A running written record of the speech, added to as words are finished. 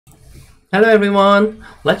Hello everyone!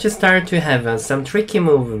 Let's just start to have some tricky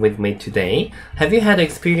move with me today. Have you had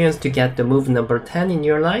experience to get the move number 10 in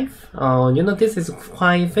your life? This is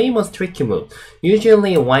quite famous tricky move.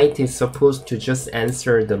 Usually white is supposed to just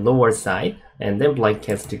answer the lower side and then black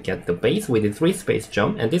has to get the base with a 3 space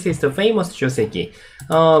jump, and this is the famous joseki.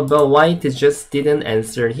 But white just didn't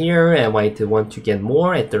answer here and white want to get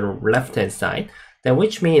more at the left hand side. Then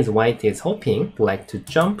which means white is hoping black to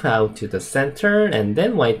jump out to the center and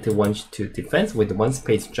then white wants to defend with 1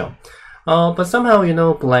 space jump. But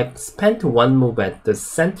somehow, black spent 1 move at the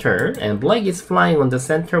center and black is flying on the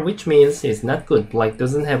center, which means it's not good. Black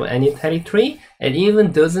doesn't have any territory and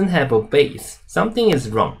even doesn't have a base. Something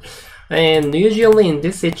is wrong. And usually in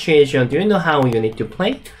this situation, do you know how you need to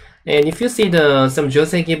play? And if you see some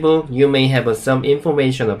joseki book, you may have some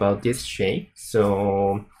information about this shape.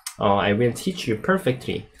 So I will teach you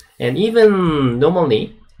perfectly. And even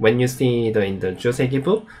normally, when you see in the joseki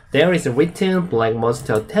book, there is written black must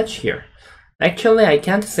attach here. Actually, I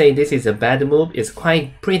can't say this is a bad move. It's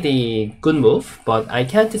quite pretty good move, but I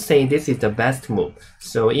can't say this is the best move.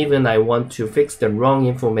 So even I want to fix the wrong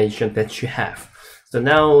information that you have. So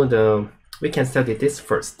now we can study this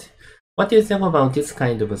first. What do you think about this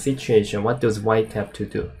kind of a situation? What does white have to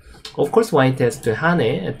do? Of course, white has to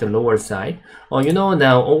hane at the lower side.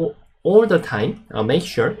 Now all the time, make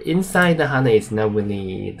sure inside the hane is not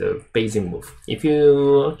really the basic move. If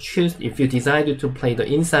you decide to play the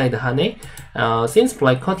inside hane, since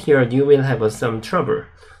black cut here, you will have some trouble.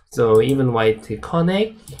 So even white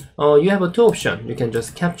connect, you have 2 options. You can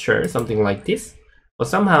just capture something like this. But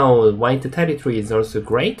somehow white territory is also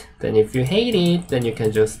great. Then if you hate it, then you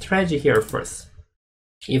can just stretch here first.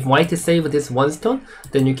 If white save this 1 stone,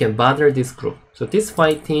 then you can bother this group. So this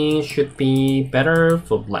fighting should be better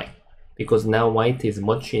for black, because now white is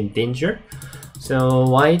much in danger. So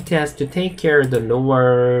white has to take care of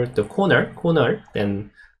the corner,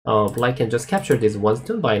 then black can just capture this 1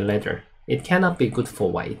 stone by ladder. It cannot be good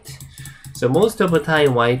for white. So most of the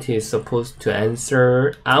time white is supposed to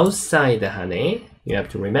answer outside the hane. You have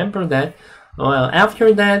to remember that.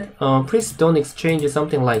 After that, please don't exchange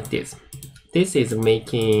something like this. This is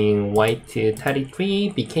making white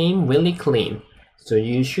territory became really clean. So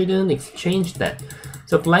you shouldn't exchange that.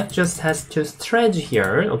 So black just has to stretch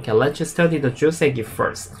here. Okay, let's just study the joseki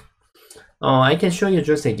first. I can show you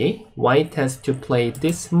joseki. White has to play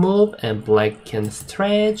this move and black can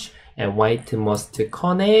stretch, and white must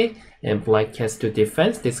connect, and black has to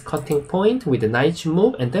defend this cutting point with a nice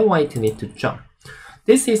move, and then white need to jump.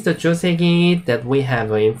 This is the joseki that we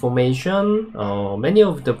have information. Many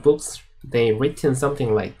of the books, they written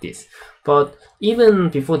something like this. But even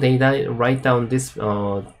before they write down this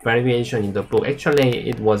variation in the book, actually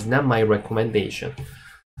it was not my recommendation.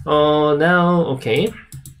 Now, okay,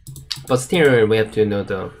 but still we have to know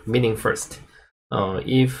the meaning first.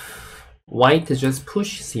 If white just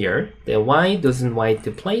pushes here, then why doesn't white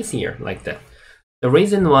place here like that? The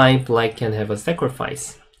reason why black can have a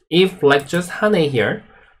sacrifice. If black just hane here,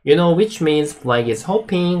 which means black is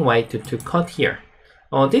hoping white to cut here.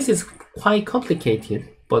 This is quite complicated,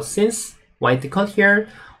 but since white cut here,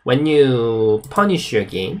 when you punish your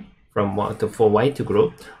game for white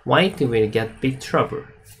group, white will get big trouble.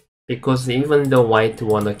 Because even though white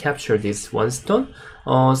wanna capture this 1 stone,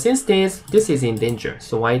 since this is in danger,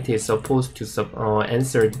 so white is supposed to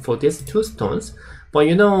answer for these 2 stones. But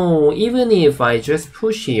even if I just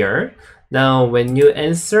push here, now when you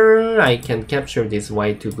answer, I can capture this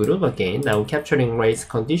white group again. Now capturing race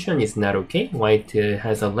condition is not okay. White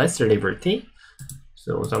has a less liberty.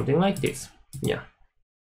 So something like this. Yeah.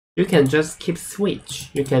 You can just keep switch.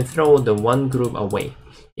 You can throw the 1 group away.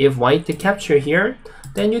 If white capture here,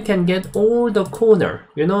 then you can get all the corner.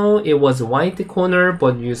 It was white corner,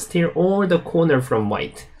 but you steal all the corner from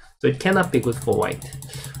white. So it cannot be good for white.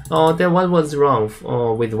 Then what was wrong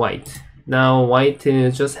with white? Now white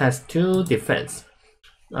just has 2 defense.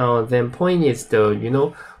 Then point is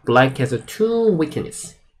black has 2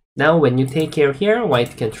 weakness. Now when you take care here,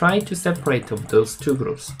 white can try to separate of those 2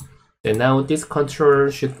 groups. Then now this control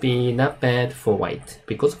should be not bad for white,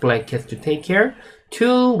 because black has to take care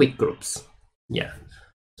 2 weak groups. Yeah.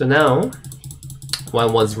 So now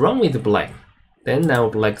what was wrong with black? Then now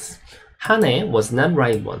black's hane was not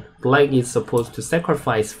right one. Black is supposed to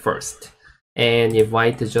sacrifice first. And if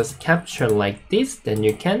white just capture like this, then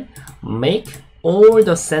you can make all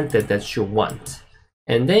the center that you want.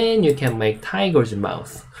 And then you can make tiger's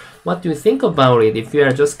mouth. What do you think about it? If you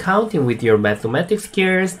are just counting with your mathematics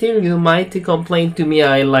skills, still you might complain to me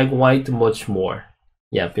I like white much more.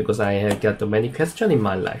 Yeah, because I have got many questions in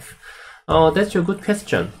my life. Oh, that's a good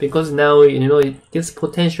question, because now this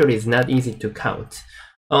potential is not easy to count.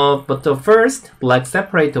 But first, black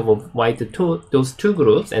separate of white those two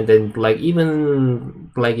groups, and then black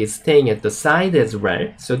is staying at the side as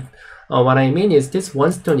well. So what I mean is this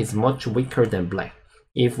one stone is much weaker than black.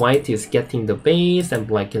 If white is getting the base and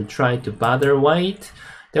black can try to bother white,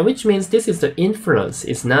 then which means this is the influence.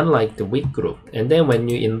 It's not like the weak group. And then when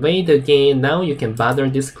you invade again, now you can bother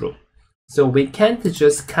this group. So we can't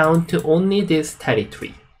just count only this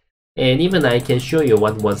territory. And even I can show you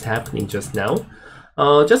what was happening just now.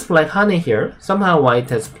 Just like Hane here, somehow white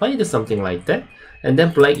has played something like that. And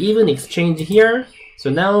then black even exchange here. So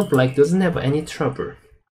now black doesn't have any trouble.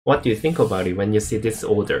 What do you think about it when you see this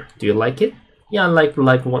order? Do you like it? Yeah, I like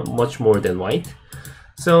much more than white.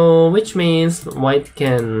 So which means white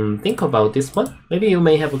can think about this one. Maybe you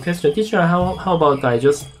may have a question, teacher, how about I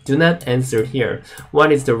just do not answer here?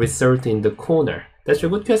 What is the result in the corner? That's a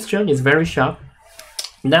good question. It's very sharp.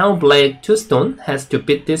 Now black 2 stone has to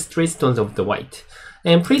beat these 3 stones of the white.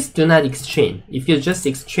 And please do not exchange. If you just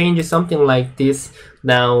exchange something like this,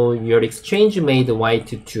 now your exchange made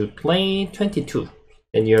white to play 22.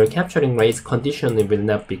 And your capturing race condition will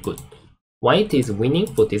not be good. White is winning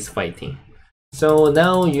for this fighting. So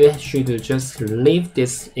now you should just leave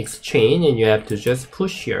this exchange and you have to just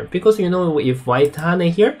push here. Because you know, if white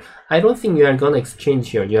Hane here, I don't think you are gonna exchange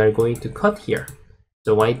here. You are going to cut here.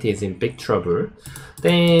 So white is in big trouble.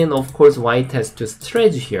 Then of course white has to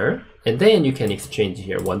stretch here. And then you can exchange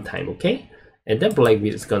here one time, okay? And then black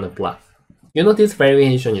is gonna block. You know, this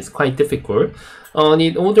variation is quite difficult.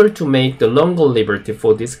 In order to make the longer liberty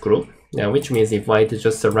for this group, which means if white is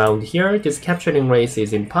just around here, this capturing race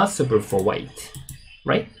is impossible for white,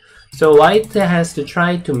 right? So white has to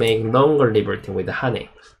try to make longer liberty with Hane.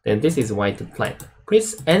 Then this is white's plan.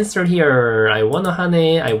 Please answer here. I want a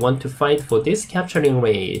Hane. I want to fight for this capturing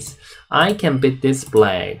race. I can beat this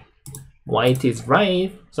black. White is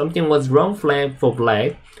right. Something was wrong flag for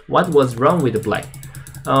black. What was wrong with black?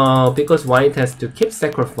 Because white has to keep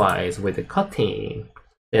sacrifice with the cutting.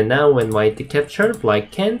 And now when white capture,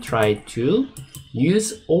 black can try to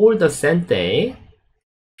use all the sente.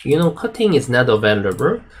 You know, cutting is not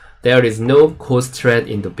available. There is no cost thread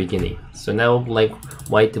in the beginning. So now like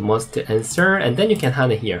white must answer, and then you can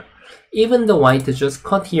Hane here. Even the white just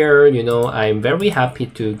cut here, you know, I'm very happy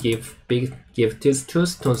to give these 2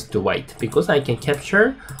 stones to white because I can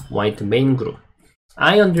capture white main group.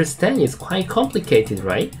 I understand it's quite complicated,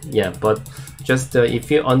 right? Yeah, but just if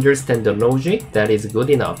you understand the logic, that is good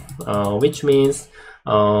enough. Which means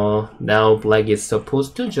now black is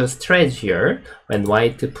supposed to just stretch here. When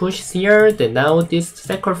white pushes here, then now this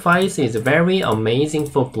sacrifice is very amazing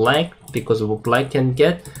for black because black can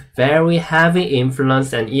get very heavy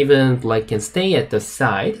influence and even black can stay at the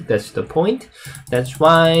side. That's the point. That's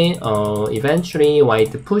why eventually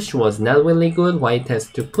white push was not really good. White has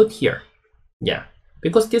to put here. Yeah.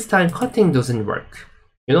 Because this time cutting doesn't work.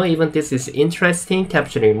 You know, even this is interesting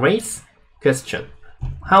capturing race question.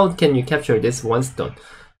 How can you capture this 1 stone?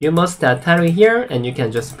 You must Atari here and you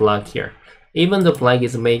can just block here. Even the black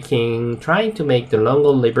is trying to make the longer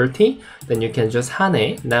liberty, then you can just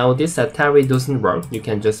Hane. Now this Atari doesn't work. You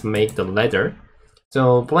can just make the ladder.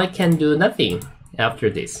 So black can do nothing after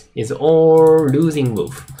this. It's all losing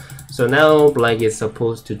move. So now black is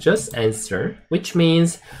supposed to just answer, which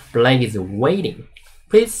means black is waiting.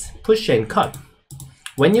 Please push and cut.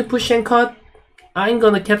 When you push and cut, I'm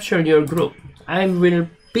gonna capture your group. I will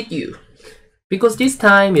beat you. Because this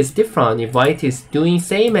time is different. If white is doing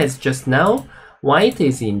same as just now, white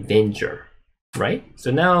is in danger, right?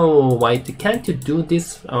 So now white can't do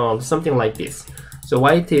this, something like this. So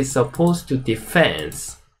white is supposed to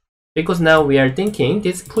defense. Because now we are thinking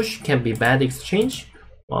this push can be bad exchange.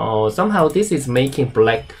 Somehow this is making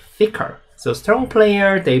black thicker. So strong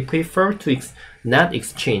player, they prefer to not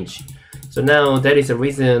exchange. So now that is the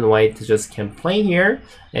reason white just can play here.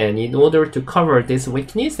 And in order to cover this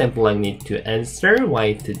weakness, and black need to answer,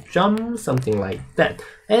 white to jump, something like that.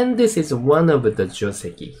 And this is one of the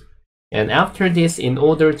joseki. And after this, in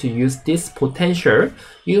order to use this potential,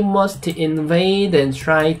 you must invade and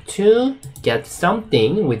try to get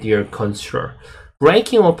something with your control.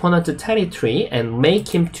 Breaking opponent's territory and make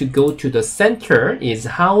him to go to the center is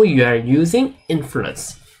how you are using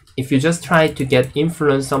influence. If you just try to get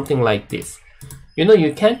influence something like this, you know,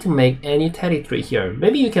 you can't make any territory here.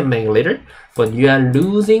 Maybe you can make later, but you are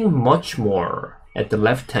losing much more at the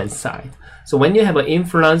left hand side. So when you have an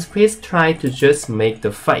influence, please try to just make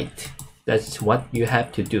the fight. That's what you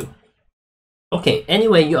have to do. Okay,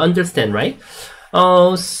 anyway, you understand, right?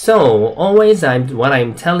 So always what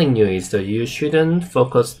I'm telling you is that you shouldn't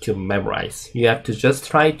focus to memorize. You have to just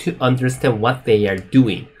try to understand what they are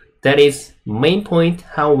doing. That is main point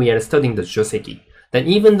how we are studying the joseki. then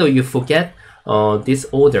even though you forget this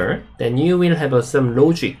order, then you will have some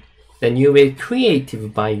logic. Then you will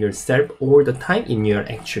creative by yourself all the time in your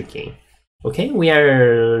actual game. Okay, we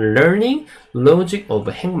are learning logic of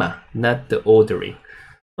행마, not the ordering.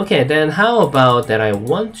 Okay, then how about that I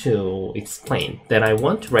want to explain, that I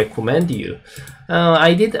want to recommend you.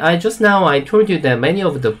 I just now I told you that many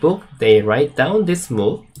of the book, they write down this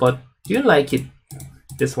move, but do you like it,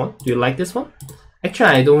 this one? Do you like this one? Actually,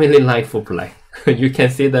 I don't really like for black. You can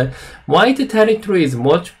see that white territory is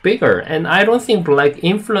much bigger, and I don't think black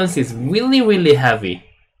influence is really heavy.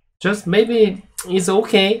 Just maybe it's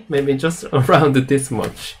okay, maybe just around this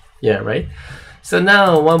much. Yeah, right? So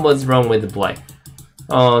now what was wrong with black?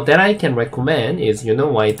 That I can recommend is, you know,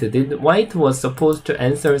 white was supposed to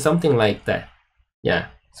answer something like that. Yeah,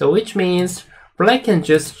 so which means black can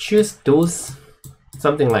just choose those,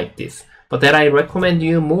 something like this. But that I recommend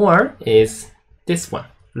you more is this one,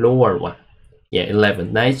 lower one. Yeah,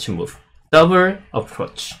 11, nice move. Double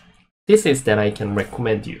approach. This is that I can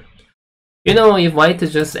recommend you. You know, if white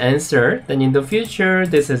just answer, then in the future,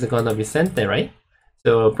 this is gonna be sent there, right?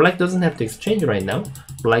 So black doesn't have to exchange right now.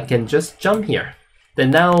 Black can just jump here.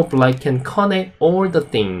 Then now black can connect all the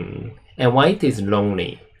thing. And white is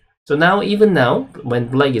lonely. So now, even now, when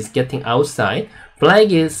black is getting outside, black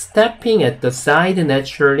is stepping at the side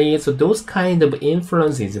naturally. So those kind of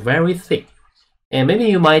influence is very thick. And maybe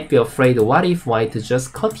you might be afraid, what if white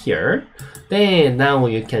just cut here? Then now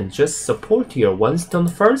you can just support your one stone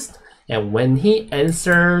first. And when he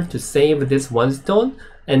answer to save this one stone,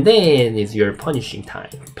 and then is your punishing time.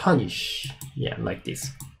 Punish. Yeah, like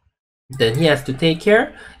this. Then he has to take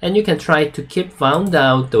care, and you can try to keep found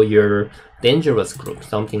out your dangerous group,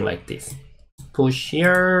 something like this. Push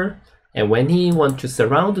here, and when he want to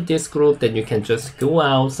surround this group, then you can just go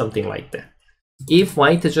out, something like that. If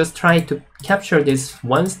white just try to capture this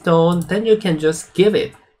one stone, then you can just give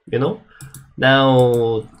it, you know.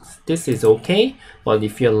 Now this is okay, but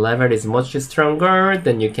if your level is much stronger,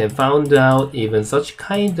 then you can find out even such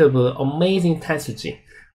kind of amazing strategy,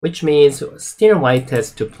 which means still white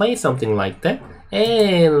has to play something like that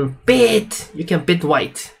and you can beat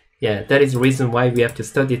white. Yeah, that is the reason why we have to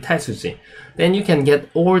study strategy. Then you can get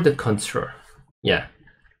all the control. Yeah,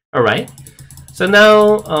 all right. So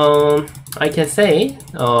now I can say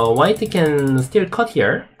white can still cut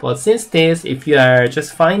here, but since this, if you are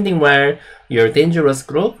just finding where your dangerous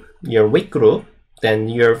group, your weak group, then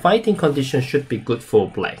your fighting condition should be good for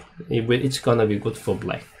black. It's gonna be good for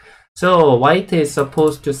black. So white is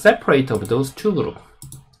supposed to separate of those two groups,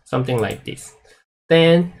 something like this.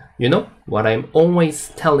 Then, you know, what I'm always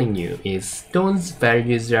telling you is stone's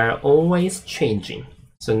values are always changing.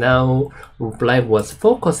 So now black was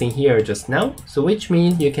focusing here just now, so which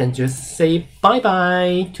means you can just say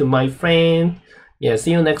bye-bye to my friend. Yeah,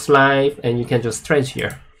 see you next life, and you can just stretch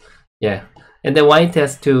here. Yeah, and then white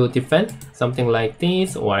has to defend, something like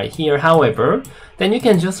this, or here. However, then you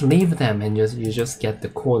can just leave them and you just get the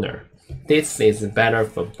corner. This is better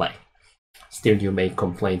for black. Still, you may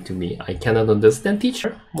complain to me, I cannot understand,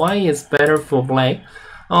 teacher, why is better for black?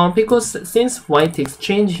 Because since white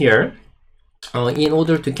exchange here, in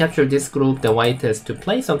order to capture this group, the white has to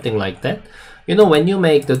play something like that. You know, when you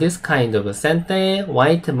make this kind of a sente,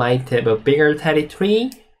 white might have a bigger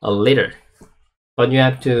territory, a little. But you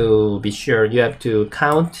have to be sure, you have to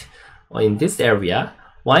count in this area.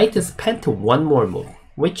 White spent one more move,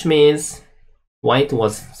 which means white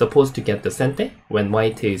was supposed to get the sente when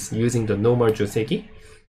white is using the normal joseki.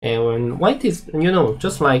 And when white is, you know,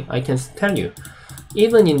 just like I can tell you,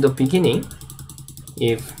 even in the beginning,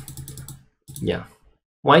 if yeah,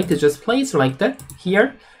 white just plays like that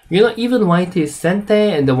here, you know, even white is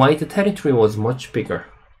sente and the white territory was much bigger.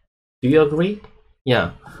 Do you agree?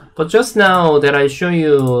 Yeah, but just now that I show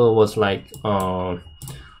you was like, of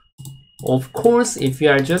course, if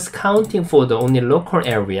you are just counting for the only local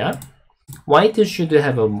area, white should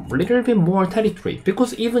have a little bit more territory,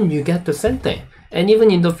 because even you get the sente, and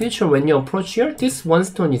even in the future when you approach here, this one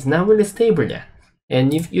stone is not really stable yet,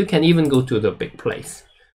 and if you can even go to the big place.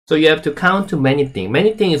 So you have to count to many things.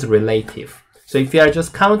 Many things is relative. So if you are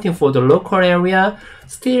just counting for the local area,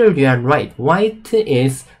 still you are right. White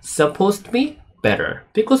is supposed to be better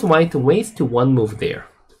because white wastes one move there.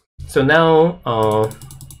 So now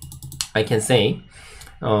I can say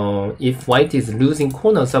if white is losing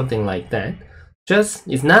corner, something like that, just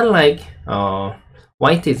it's not like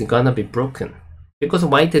white is gonna be broken, because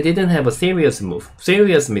white didn't have a serious move,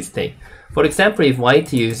 serious mistake. For example, if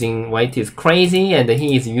white is crazy and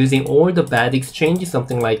he is using all the bad exchanges,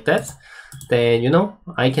 something like that, then you know,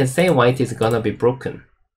 I can say white is gonna be broken.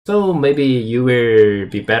 So maybe you will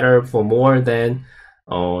be better for more than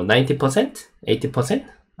 90%, 80%.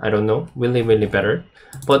 I don't know, really better.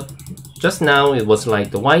 But just now it was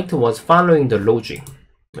like the white was following the logic,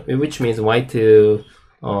 which means white,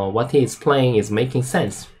 what he is playing is making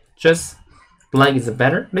sense. Just black is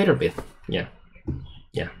better, little bit. Yeah,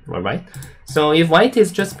 all right. So if white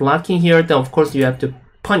is just blocking here, then of course you have to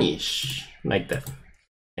punish like that.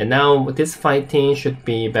 And now this fighting should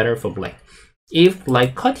be better for black. If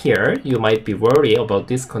black cut here, you might be worried about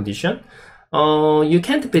this condition. You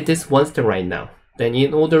can't beat this one stone right now. Then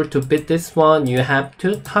in order to beat this one, you have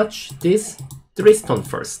to touch this 3 stone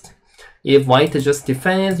first. If white just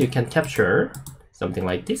defends, you can capture something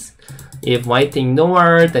like this. If white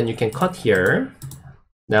ignore, then you can cut here.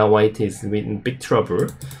 Now white is in big trouble.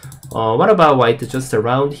 What about white just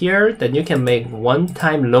around here? Then you can make one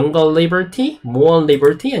time longer liberty, more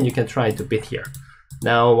liberty, and you can try to beat here.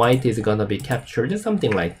 Now white is gonna be captured,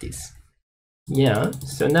 something like this. Yeah,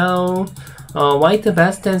 so now white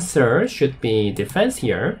best answer should be defense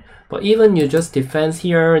here. But even you just defense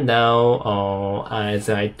here, now as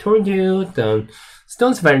I told you, the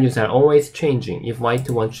stone's values are always changing. If white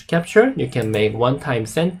wants to capture, you can make one time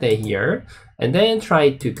sente here, and then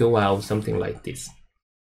try to go out something like this.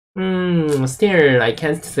 Still, I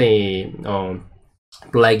can't say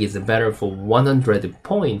black is better for 100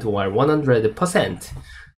 point or 100%.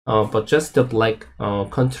 But just the black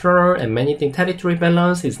control and managing territory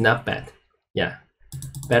balance is not bad. Yeah,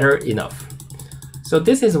 better enough. So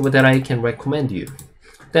this is what I can recommend you.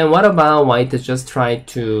 Then what about white just try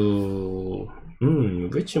to...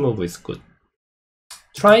 which move is good?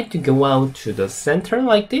 Try to go out to the center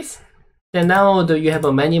like this. Then now you have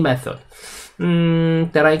a many method.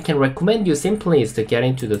 That I can recommend you simply is to get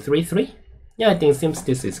into the 3-3. Yeah, I think seems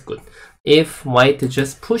this is good. If white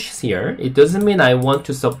just pushes here, it doesn't mean I want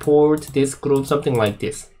to support this group, something like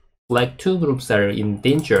this. Black 2 groups are in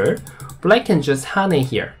danger. Black can just hane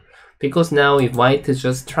here. Because now if white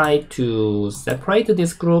just try to separate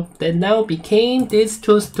this group, then now became these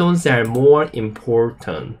 2 stones are more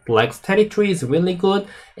important. Black's territory is really good,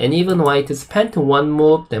 and even white spent 1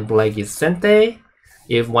 move, then black is sente.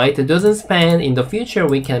 If white doesn't spend, in the future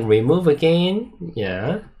we can remove again.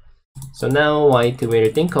 Yeah. So now white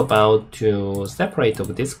will think about to separate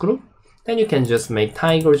of this group. Then you can just make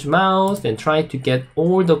tiger's mouth and try to get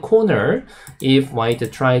all the corner. If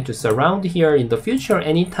white try to surround here in the future,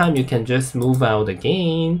 anytime you can just move out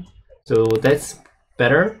again. So that's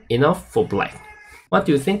better enough for black. What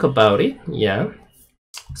do you think about it? Yeah.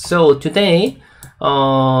 So today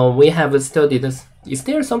we have studied this. Is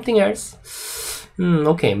there something else?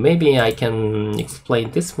 Okay, maybe I can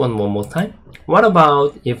explain this one more time. What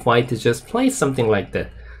about if white just plays something like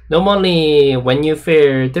that? Normally, when you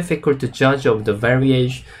feel difficult to judge of the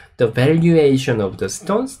valuation of the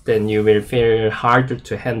stones, then you will feel harder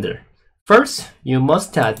to handle. First, you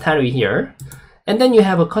must tally here, and then you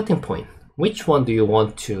have a cutting point. Which one do you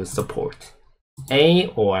want to support?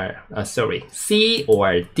 C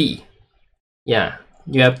or D? Yeah,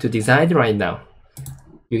 you have to decide right now.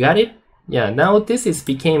 You got it? Yeah, now this is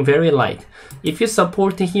became very light. If you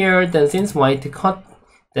support here, then since white cut,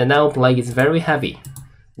 then now black is very heavy.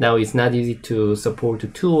 Now it's not easy to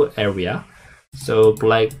support 2 area. So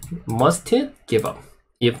black must give up.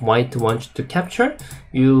 If white wants to capture,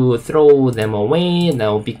 you throw them away.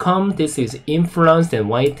 Now become this is influence and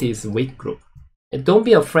white is weak group. And don't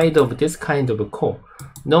be afraid of this kind of a call.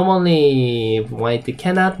 Normally white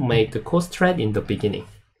cannot make the call strat in the beginning.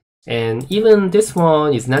 And even this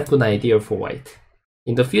one is not good idea for white.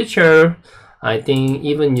 In the future, I think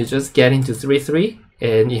even you just get into 3-3,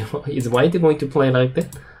 and is white going to play like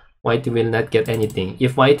that? White will not get anything.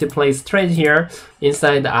 If white plays straight here,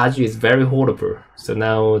 inside the Aju is very horrible. So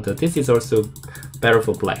now this is also better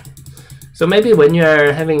for black. So maybe when you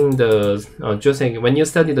are having the joseki, when you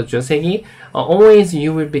study the joseki, always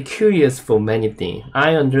you will be curious for many things.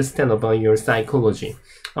 I understand about your psychology,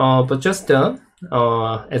 but just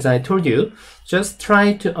as I told you, just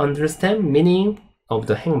try to understand meaning of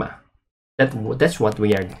the hangma. That's what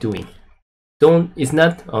we are doing. It's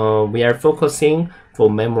not we are focusing for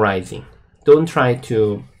memorizing. Don't try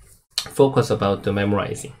to focus about the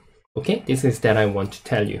memorizing. Okay, this is that I want to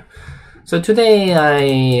tell you. So today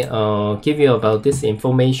I give you about this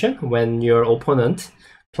information. When your opponent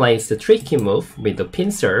plays the tricky move with the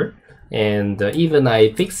pincer, and even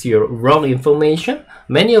I fix your wrong information.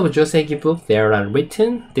 Many of joseki books there are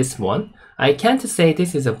written this one. I can't say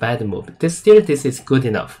this is a bad move. This is good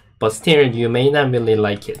enough, but still you may not really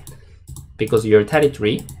like it because your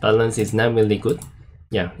territory balance is not really good.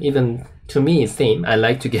 Yeah, even to me same. I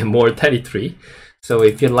like to get more territory. So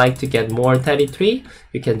if you like to get more territory,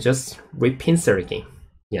 you can just repincer again.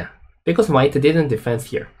 Yeah, because white didn't defend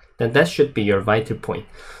here, then that should be your vital point.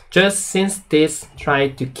 Just since this try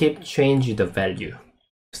to keep changing the value.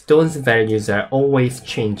 Stone's values are always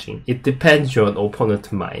changing. It depends on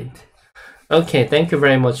opponent's mind. Okay, thank you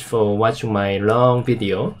very much for watching my long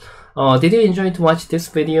video. Did you enjoy to watch this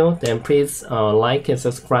video? Then please like and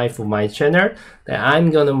subscribe for my channel. Then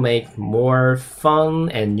I'm gonna make more fun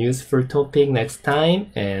and useful topic next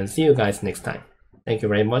time, and see you guys next time. Thank you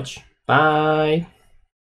very much. Bye.